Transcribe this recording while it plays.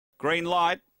Green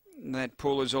light. That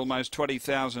pull is almost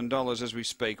 $20,000 as we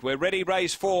speak. We're ready,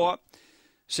 race 4.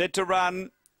 Set to run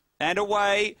and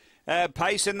away.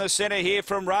 Pace in the centre here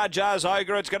from Rajar's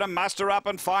Ogre. It's going to muster up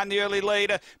and find the early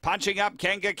lead. Punching up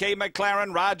Kankakee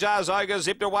McLaren. Rajar's Ogre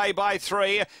zipped away by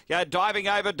 3. Diving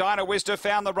over, Dinah Wister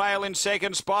found the rail in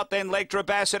second spot. Then Lectra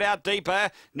Bassett out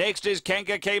deeper. Next is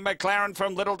Kankakee McLaren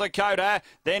from Little Dakota.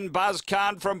 Then Buzz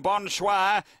Khan from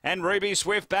Bonchoir. And Ruby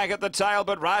Swift back at the tail.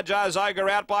 But Rajar's Ogre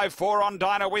out by 4 on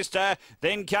Dinah Wister.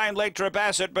 Then came Lectra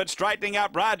Bassett, but straightening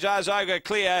up Rajar's Ogre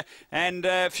clear. And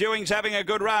Fewing's having a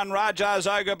good run. Rajar's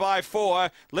Ogre by 4.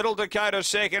 Little Dakota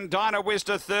second, Dinah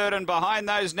Wister third, and behind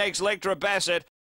those next Lectra Bassett.